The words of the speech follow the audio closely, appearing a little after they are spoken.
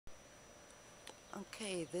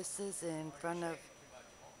Okay, this is in front of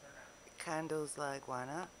Condo's La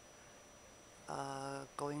Iguana,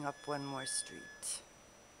 going up one more street.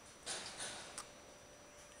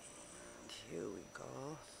 And here we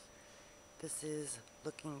go. This is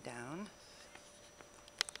looking down.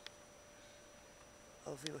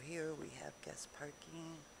 Over here we have guest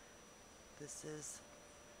parking. This is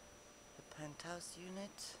the penthouse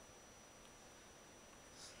unit.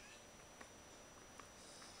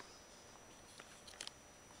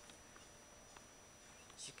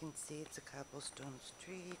 As you can see, it's a cobblestone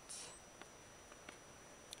street.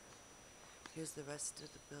 Here's the rest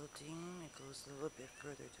of the building. It goes a little bit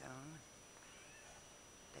further down.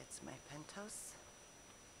 That's my penthouse.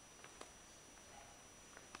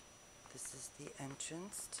 This is the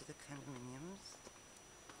entrance to the condominiums.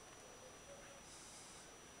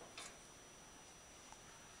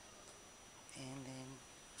 And then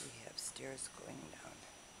we have stairs going down.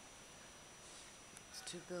 It's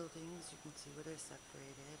two buildings. You can see where they're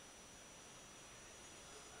separated.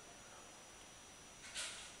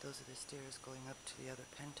 Those are the stairs going up to the other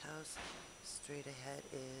penthouse. Straight ahead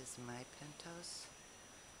is my penthouse.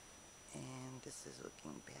 And this is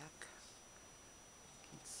looking back.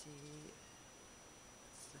 You can see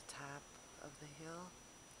it's the top of the hill.